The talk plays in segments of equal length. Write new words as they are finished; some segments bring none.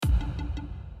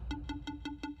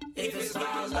If it's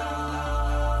about love,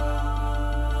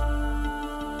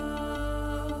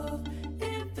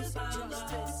 if it's about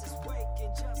justice,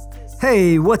 waking justice.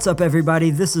 Hey, what's up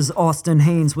everybody? This is Austin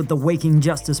Haynes with the Waking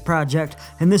Justice Project,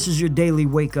 and this is your daily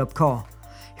wake-up call.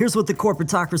 Here's what the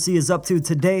corporatocracy is up to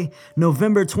today,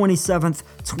 November 27th,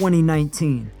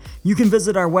 2019. You can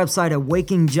visit our website at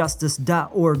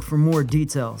wakingjustice.org for more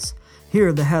details. Here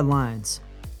are the headlines.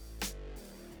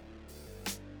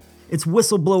 It's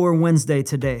Whistleblower Wednesday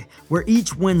today, where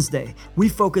each Wednesday we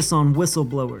focus on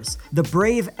whistleblowers, the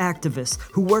brave activists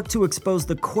who work to expose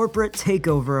the corporate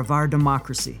takeover of our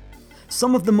democracy.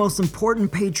 Some of the most important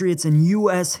patriots in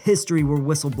U.S. history were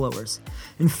whistleblowers.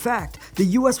 In fact, the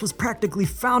U.S. was practically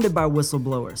founded by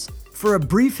whistleblowers. For a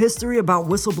brief history about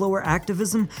whistleblower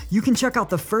activism, you can check out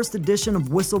the first edition of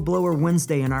Whistleblower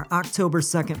Wednesday in our October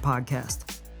 2nd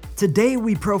podcast. Today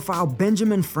we profile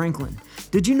Benjamin Franklin.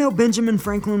 Did you know Benjamin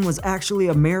Franklin was actually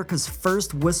America's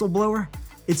first whistleblower?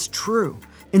 It's true.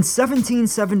 In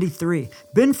 1773,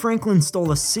 Ben Franklin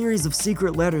stole a series of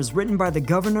secret letters written by the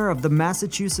governor of the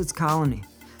Massachusetts colony.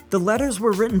 The letters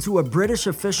were written to a British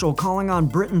official calling on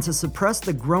Britain to suppress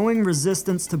the growing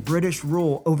resistance to British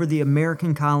rule over the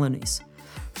American colonies.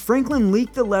 Franklin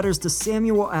leaked the letters to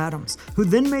Samuel Adams, who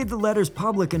then made the letters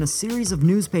public in a series of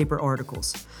newspaper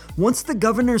articles. Once the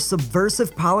governor's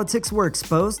subversive politics were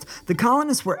exposed, the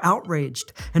colonists were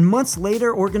outraged, and months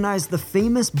later organized the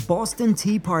famous Boston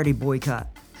Tea Party boycott.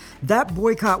 That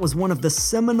boycott was one of the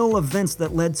seminal events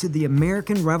that led to the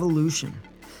American Revolution.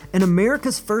 And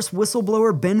America's first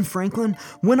whistleblower, Ben Franklin,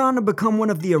 went on to become one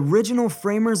of the original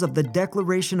framers of the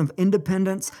Declaration of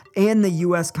Independence and the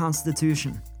U.S.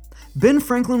 Constitution. Ben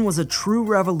Franklin was a true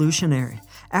revolutionary.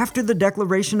 After the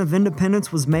Declaration of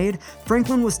Independence was made,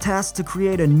 Franklin was tasked to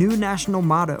create a new national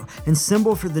motto and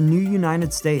symbol for the new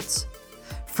United States.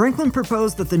 Franklin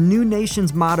proposed that the new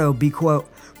nation's motto be, quote,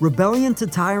 "Rebellion to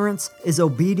tyrants is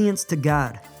obedience to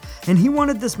God." And he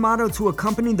wanted this motto to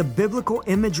accompany the biblical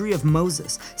imagery of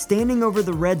Moses standing over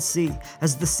the Red Sea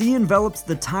as the sea envelops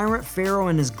the tyrant Pharaoh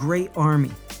and his great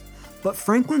army. But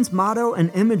Franklin's motto and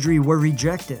imagery were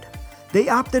rejected. They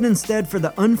opted instead for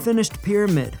the unfinished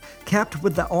pyramid, capped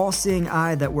with the all-seeing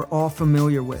eye that we're all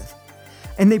familiar with.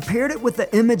 And they paired it with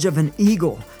the image of an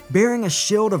eagle, bearing a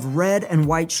shield of red and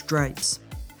white stripes.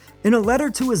 In a letter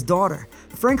to his daughter,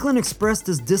 Franklin expressed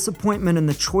his disappointment in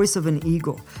the choice of an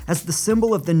eagle as the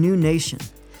symbol of the new nation.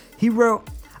 He wrote,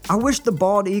 "I wish the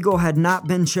bald eagle had not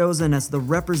been chosen as the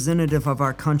representative of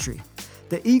our country.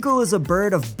 The eagle is a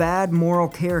bird of bad moral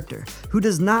character who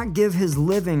does not give his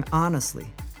living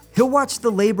honestly. He'll watch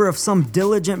the labor of some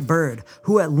diligent bird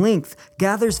who at length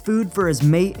gathers food for his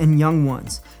mate and young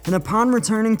ones, and upon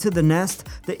returning to the nest,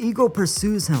 the eagle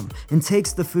pursues him and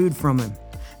takes the food from him.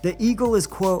 The eagle is,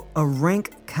 quote, a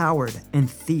rank coward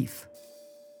and thief."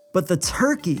 But the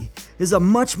turkey is a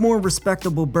much more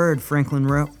respectable bird, Franklin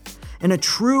wrote, and a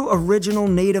true original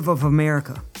native of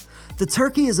America. The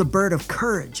turkey is a bird of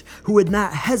courage who would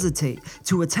not hesitate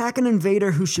to attack an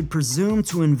invader who should presume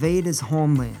to invade his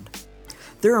homeland.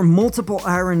 There are multiple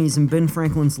ironies in Ben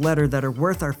Franklin's letter that are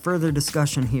worth our further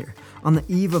discussion here on the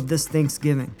eve of this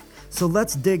Thanksgiving. So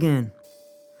let's dig in.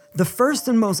 The first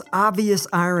and most obvious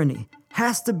irony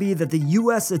has to be that the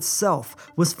U.S. itself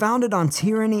was founded on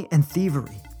tyranny and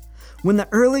thievery. When the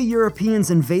early Europeans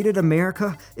invaded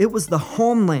America, it was the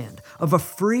homeland of a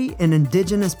free and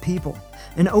indigenous people.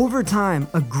 And over time,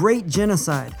 a great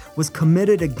genocide was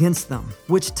committed against them,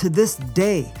 which to this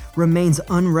day remains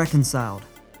unreconciled.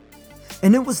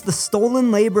 And it was the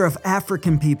stolen labor of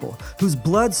African people whose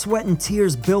blood, sweat, and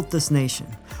tears built this nation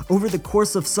over the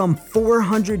course of some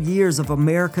 400 years of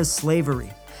America's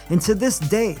slavery. And to this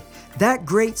day, that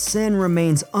great sin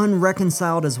remains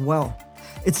unreconciled as well.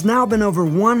 It's now been over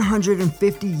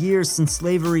 150 years since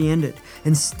slavery ended,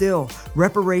 and still,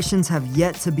 reparations have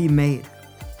yet to be made.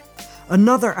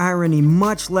 Another irony,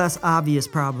 much less obvious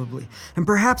probably, and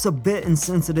perhaps a bit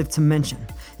insensitive to mention,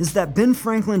 is that Ben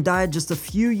Franklin died just a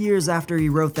few years after he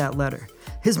wrote that letter.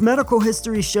 His medical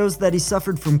history shows that he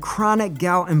suffered from chronic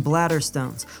gout and bladder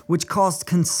stones, which caused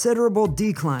considerable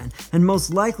decline and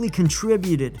most likely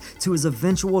contributed to his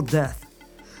eventual death.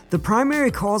 The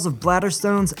primary cause of bladder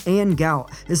stones and gout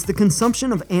is the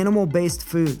consumption of animal-based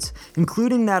foods,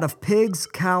 including that of pigs,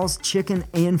 cows, chicken,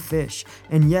 and fish.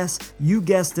 And yes, you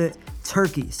guessed it,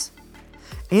 turkeys.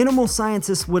 Animal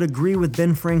scientists would agree with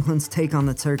Ben Franklin's take on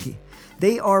the turkey.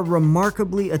 They are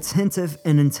remarkably attentive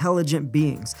and intelligent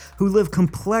beings who live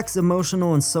complex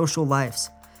emotional and social lives.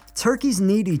 Turkeys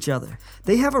need each other.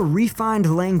 They have a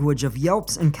refined language of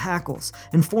yelps and cackles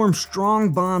and form strong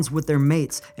bonds with their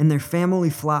mates and their family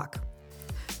flock.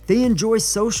 They enjoy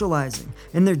socializing,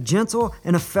 and they're gentle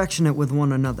and affectionate with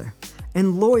one another.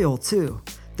 And loyal, too.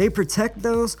 They protect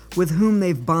those with whom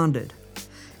they've bonded.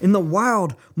 In the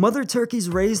wild, mother turkeys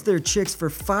raise their chicks for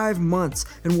 5 months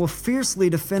and will fiercely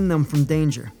defend them from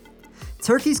danger.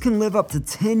 Turkeys can live up to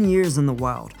 10 years in the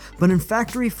wild, but in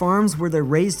factory farms where they're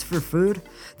raised for food,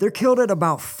 they're killed at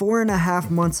about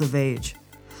 4.5 months of age.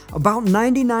 About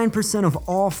 99% of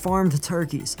all farmed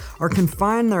turkeys are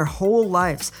confined their whole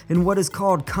lives in what is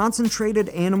called concentrated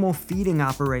animal feeding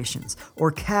operations,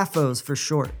 or CAFOs for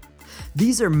short.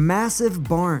 These are massive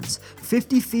barns,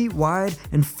 50 feet wide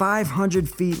and 500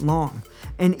 feet long,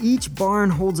 and each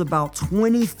barn holds about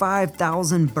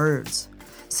 25,000 birds.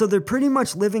 So they're pretty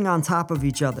much living on top of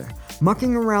each other,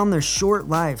 mucking around their short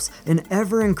lives in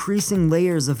ever-increasing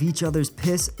layers of each other's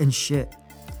piss and shit.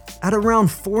 At around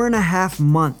 4.5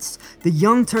 months, the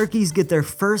young turkeys get their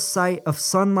first sight of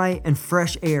sunlight and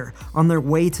fresh air on their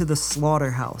way to the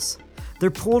slaughterhouse.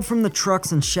 They're pulled from the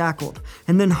trucks and shackled,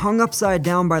 and then hung upside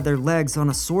down by their legs on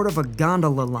a sort of a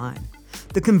gondola line.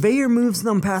 The conveyor moves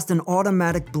them past an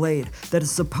automatic blade that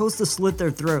is supposed to slit their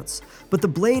throats, but the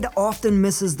blade often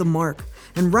misses the mark,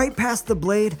 and right past the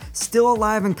blade, still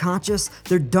alive and conscious,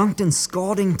 they're dunked in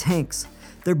scalding tanks.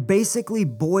 They're basically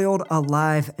boiled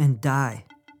alive and die.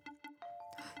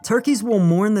 Turkeys will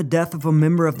mourn the death of a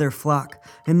member of their flock,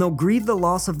 and they'll grieve the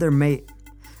loss of their mate.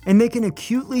 And they can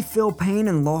acutely feel pain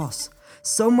and loss.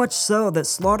 So much so that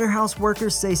slaughterhouse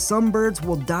workers say some birds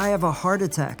will die of a heart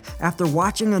attack after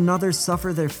watching another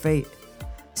suffer their fate.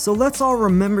 So let's all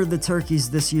remember the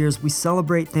turkeys this year as we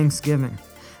celebrate Thanksgiving.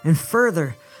 And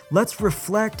further, let's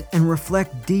reflect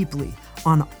deeply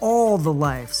on all the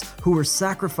lives who were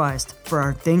sacrificed for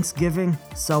our Thanksgiving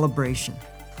celebration.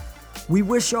 We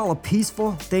wish y'all a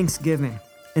peaceful Thanksgiving,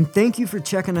 and thank you for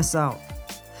checking us out.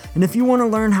 And if you want to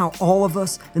learn how all of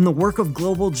us in the work of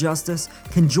global justice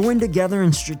can join together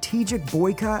in strategic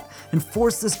boycott and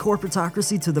force this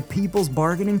corporatocracy to the people's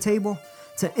bargaining table,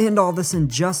 to end all this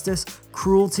injustice,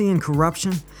 cruelty, and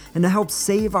corruption, and to help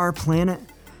save our planet,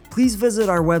 please visit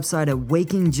our website at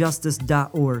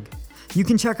wakingjustice.org. You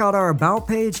can check out our About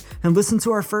page and listen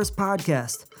to our first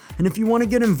podcast. And if you want to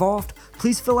get involved,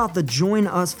 please fill out the Join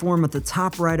Us form at the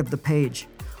top right of the page.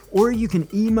 Or you can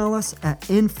email us at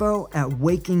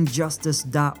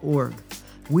info@wakingjustice.org.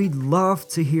 We'd love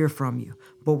to hear from you,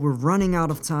 but we're running out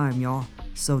of time, y'all.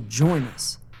 So join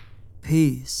us.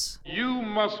 Peace. You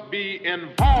must be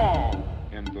involved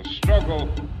in the struggle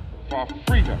for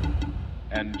freedom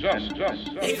and justice.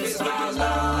 If it's about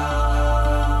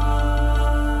love,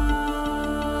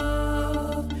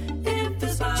 if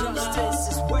it's about justice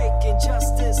is waking,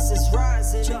 justice is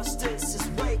rising, justice is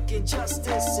waking,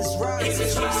 justice is rising. If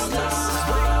it's about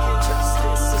love,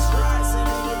 justice is rising,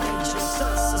 and it ain't just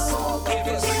us, it's all of us.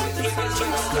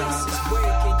 Justice is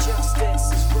waking,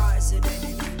 justice is rising, and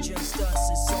it ain't just us,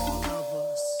 it's all of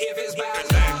us. If it's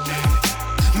about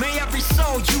love, may every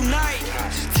soul unite,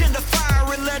 tend the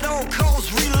fire and let old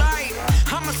coals relight.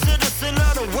 I'm a citizen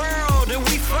of the world, and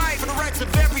we fight for the rights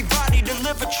of everybody to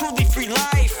live a truly free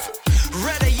life.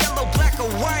 Red or yellow, black or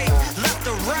white, left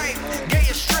or right, gay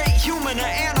or straight, human or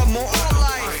animal, all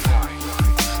life.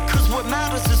 Cause what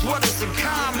matters is what is in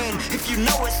common. If you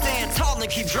know it, stand tall and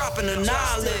keep dropping the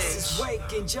knowledge. justice is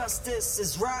waking, justice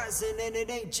is rising, and it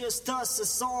ain't just us,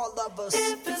 it's all of us.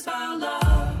 If it's about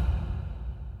love.